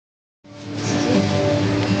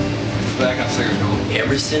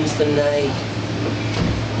Ever since the night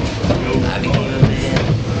I became a man,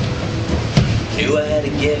 knew I had a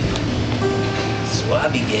gift, so I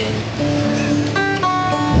began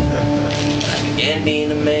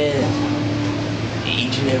being a man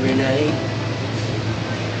each and every night.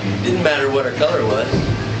 Didn't matter what her color was,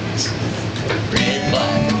 red,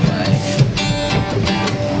 black, and white.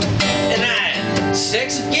 And I had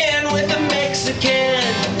sex again with a Mexican,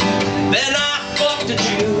 then I fucked a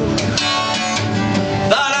Jew.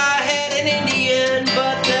 Thought I had an Indian,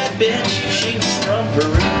 but that bitch, she was from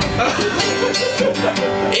Peru.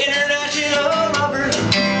 International lover,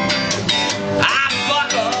 I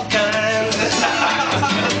fuck all kinds.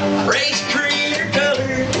 Race, creed, or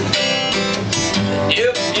color,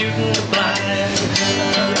 deaf, mute, and blind.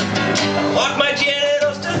 I want my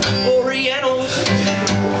genitals to Orientals,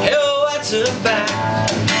 hell, that's a fact.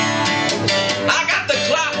 I got the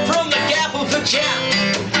clout from the gavel for Jap,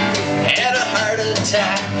 had a heart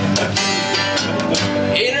attack.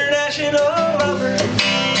 International lover,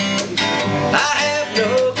 I have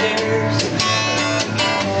no cares.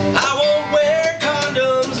 I won't wear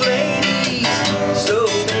condoms, ladies, so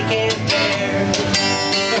they can't tear.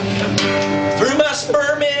 Threw my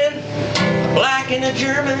sperm in, black and a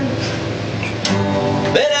German,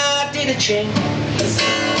 then I did a chain.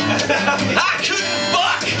 I couldn't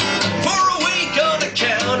fuck for a week on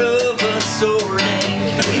account of a sore name.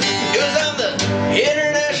 Cause I'm the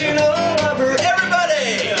international lover.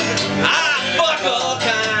 Everybody, I fuck all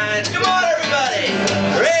kinds. Come on, everybody.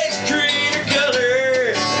 Race, creed, or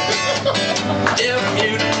color, deaf,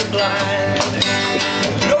 mute, and blind.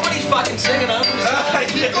 Nobody's fucking singing up.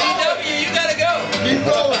 EW, you gotta go. Keep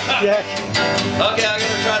going, Jack. Okay, I'm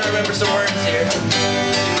gonna try to remember some words here.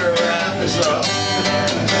 See where we're at.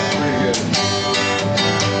 Pretty good.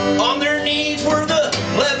 On their knees were the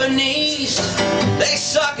Lebanese. They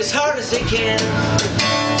suck as hard as they can.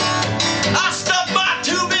 I stuffed my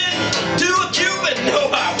tube into a Cuban.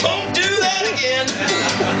 No, I won't do that again.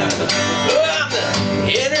 I'm the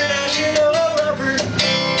international lover.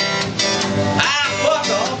 I fuck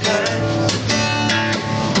all kinds.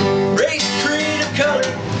 Race, creed, or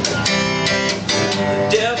color,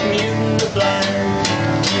 deaf, mute, and blind.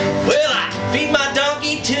 Well, I feed my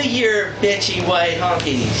donkey to your bitchy white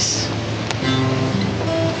honkies.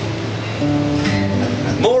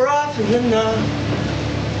 More often than not.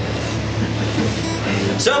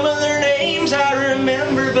 Some of their names I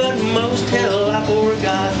remember, but most hell I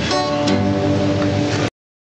forgot.